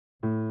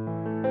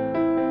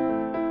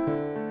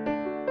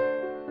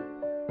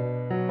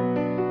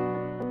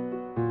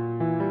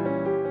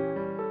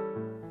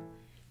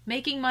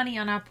Making money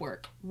on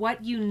Upwork,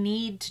 what you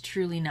need to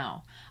truly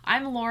know.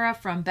 I'm Laura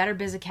from Better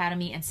Biz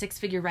Academy and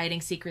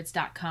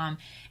SixFigureWritingSecrets.com,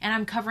 and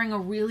I'm covering a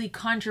really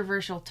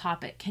controversial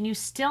topic. Can you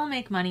still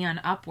make money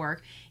on Upwork,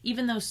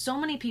 even though so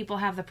many people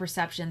have the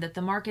perception that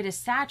the market is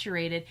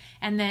saturated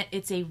and that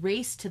it's a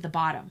race to the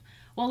bottom?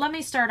 Well, let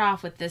me start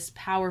off with this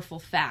powerful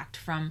fact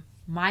from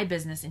my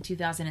business in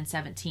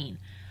 2017.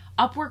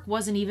 Upwork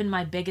wasn't even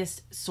my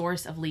biggest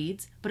source of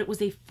leads, but it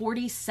was a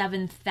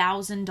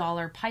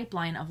 $47,000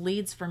 pipeline of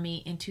leads for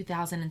me in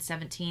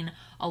 2017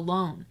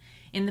 alone.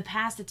 In the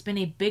past, it's been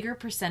a bigger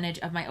percentage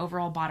of my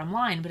overall bottom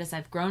line, but as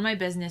I've grown my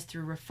business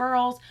through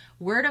referrals,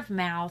 word of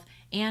mouth,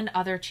 and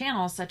other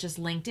channels such as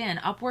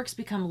LinkedIn, Upwork's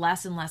become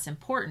less and less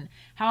important.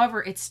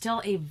 However, it's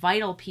still a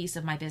vital piece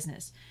of my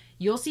business.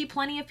 You'll see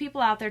plenty of people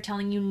out there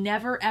telling you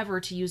never ever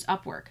to use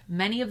Upwork.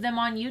 Many of them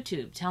on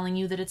YouTube telling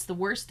you that it's the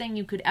worst thing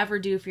you could ever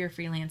do for your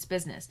freelance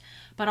business.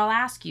 But I'll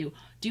ask you,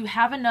 do you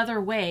have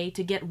another way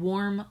to get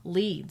warm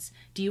leads?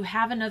 Do you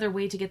have another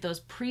way to get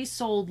those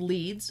pre-sold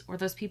leads or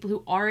those people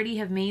who already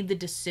have made the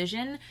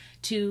decision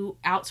to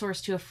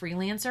outsource to a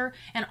freelancer?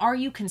 And are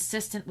you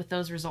consistent with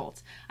those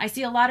results? I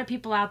see a lot of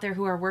people out there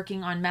who are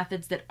working on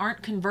methods that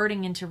aren't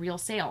converting into real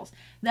sales.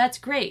 That's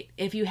great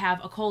if you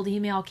have a cold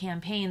email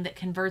campaign that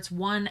converts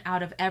 1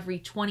 out of every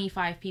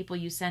 25 people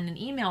you send an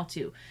email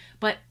to.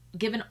 But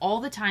given all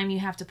the time you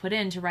have to put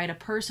in to write a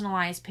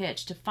personalized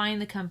pitch, to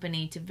find the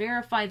company, to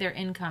verify their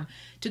income,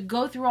 to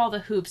go through all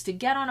the hoops, to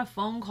get on a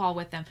phone call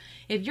with them,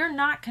 if you're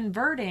not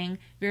converting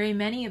very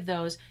many of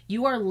those,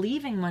 you are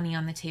leaving money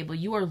on the table.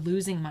 You are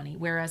losing money,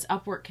 whereas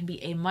Upwork can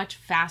be a much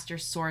faster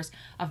source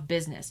of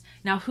business.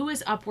 Now, who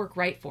is Upwork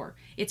right for?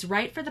 It's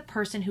right for the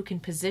person who can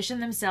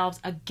position themselves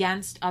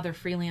against other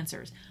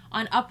freelancers.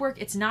 On Upwork,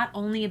 it's not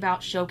only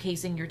about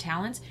showcasing your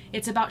talents,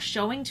 it's about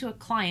showing to a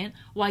client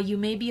why you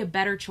may be a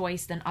better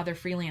choice than other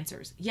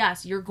freelancers.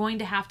 Yes, you're going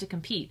to have to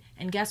compete.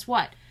 And guess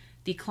what?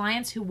 The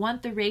clients who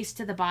want the race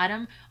to the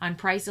bottom on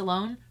price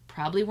alone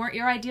probably weren't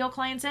your ideal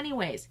clients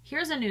anyways.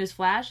 Here's a news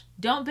flash.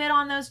 Don't bid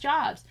on those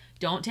jobs.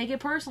 Don't take it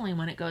personally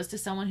when it goes to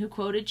someone who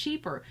quoted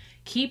cheaper.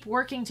 Keep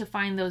working to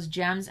find those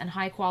gems and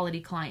high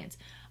quality clients.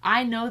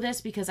 I know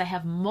this because I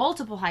have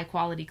multiple high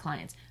quality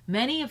clients,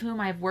 many of whom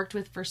I've worked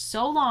with for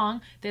so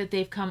long that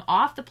they've come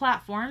off the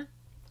platform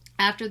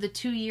after the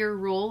 2-year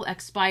rule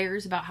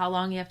expires about how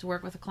long you have to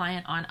work with a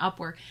client on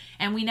Upwork,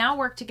 and we now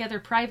work together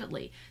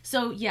privately.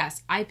 So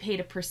yes, I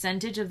paid a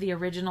percentage of the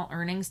original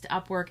earnings to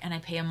Upwork and I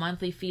pay a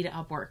monthly fee to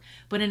Upwork,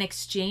 but in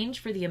exchange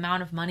for the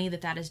amount of money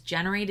that has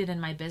generated in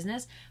my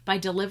business by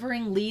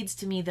delivering leads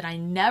to me that I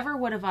never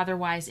would have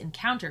otherwise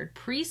encountered,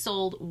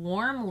 pre-sold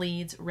warm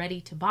leads ready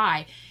to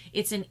buy,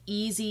 it's an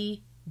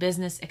easy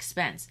business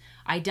expense.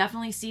 I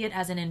definitely see it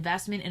as an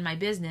investment in my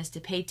business to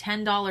pay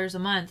 $10 a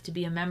month to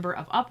be a member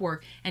of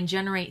Upwork and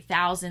generate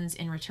thousands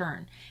in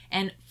return.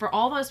 And for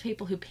all those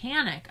people who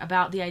panic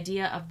about the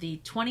idea of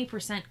the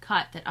 20%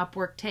 cut that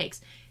Upwork takes,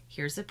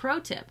 here's a pro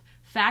tip.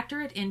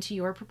 Factor it into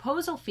your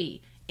proposal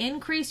fee.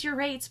 Increase your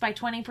rates by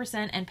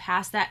 20% and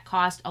pass that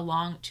cost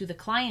along to the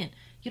client.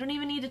 You don't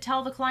even need to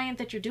tell the client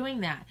that you're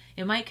doing that.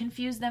 It might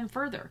confuse them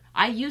further.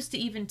 I used to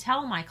even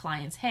tell my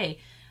clients, hey,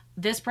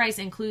 this price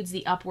includes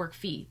the Upwork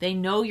fee. They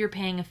know you're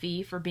paying a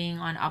fee for being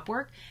on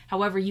Upwork.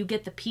 However, you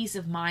get the peace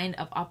of mind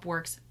of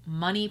Upwork's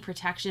money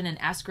protection and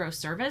escrow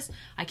service.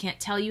 I can't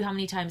tell you how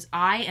many times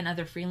I and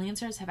other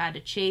freelancers have had to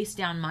chase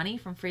down money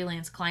from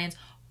freelance clients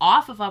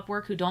off of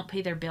Upwork who don't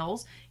pay their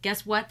bills.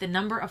 Guess what? The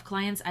number of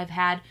clients I've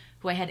had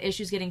who I had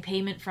issues getting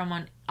payment from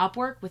on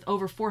Upwork with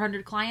over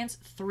 400 clients,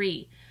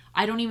 3.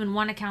 I don't even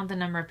want to count the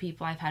number of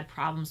people I've had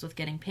problems with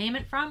getting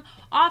payment from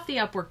off the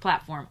Upwork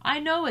platform.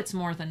 I know it's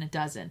more than a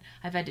dozen.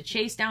 I've had to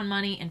chase down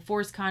money,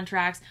 enforce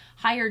contracts,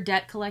 hire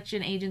debt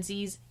collection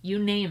agencies, you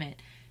name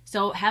it.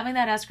 So having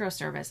that escrow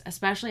service,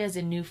 especially as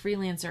a new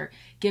freelancer,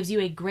 gives you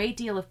a great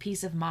deal of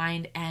peace of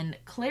mind and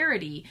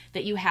clarity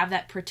that you have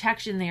that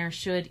protection there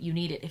should you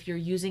need it if you're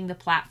using the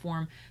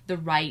platform the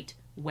right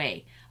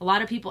way. A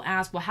lot of people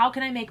ask, well, how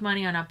can I make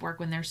money on Upwork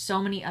when there's so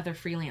many other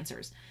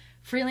freelancers?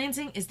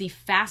 Freelancing is the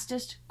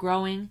fastest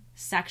growing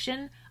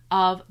section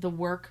of the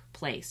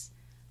workplace.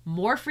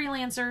 More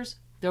freelancers,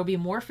 there'll be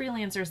more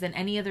freelancers than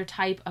any other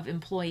type of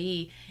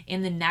employee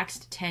in the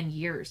next 10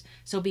 years.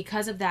 So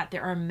because of that,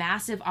 there are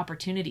massive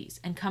opportunities,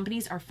 and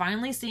companies are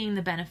finally seeing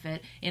the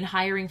benefit in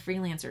hiring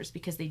freelancers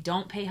because they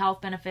don't pay health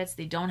benefits,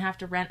 they don't have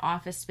to rent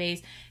office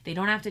space, they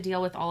don't have to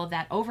deal with all of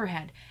that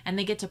overhead, and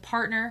they get to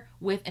partner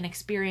with an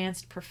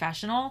experienced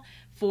professional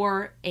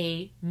for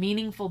a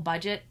meaningful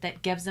budget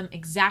that gives them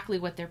exactly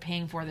what they're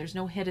paying for. There's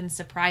no hidden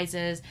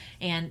surprises,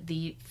 and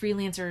the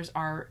freelancers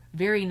are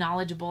very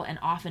knowledgeable and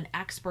often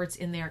experts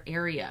in their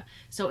area.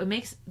 So it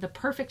makes the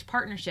perfect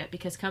partnership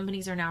because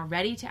companies are now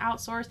ready to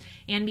outsource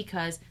and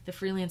because the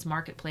freelance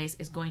marketplace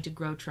is going to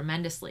grow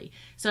tremendously.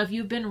 So if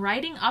you've been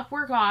writing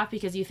Upwork off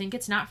because you think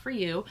it's not for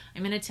you,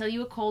 I'm going to tell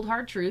you a cold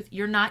hard truth.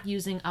 You're not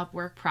using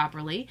Upwork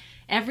properly.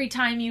 Every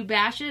time you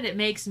bash it, it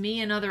makes me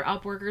and other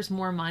Upworkers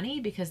more money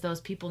because those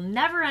people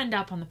never end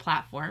up on the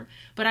platform.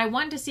 But I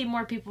want to see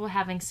more people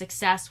having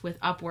success with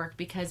Upwork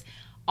because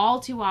all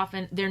too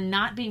often, they're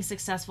not being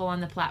successful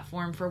on the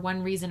platform for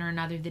one reason or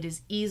another that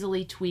is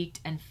easily tweaked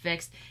and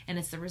fixed. And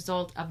it's the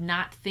result of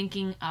not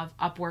thinking of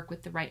Upwork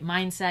with the right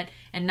mindset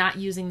and not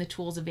using the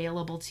tools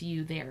available to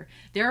you there.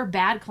 There are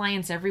bad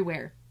clients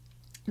everywhere.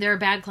 There are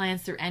bad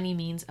clients through any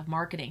means of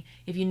marketing.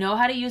 If you know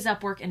how to use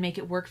Upwork and make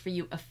it work for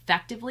you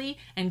effectively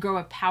and grow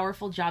a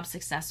powerful job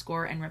success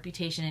score and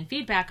reputation and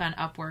feedback on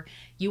Upwork,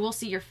 you will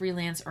see your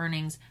freelance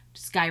earnings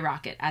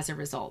skyrocket as a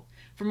result.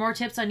 For more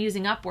tips on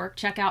using Upwork,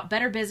 check out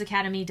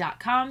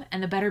betterbizacademy.com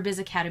and the Better Biz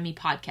Academy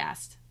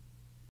podcast.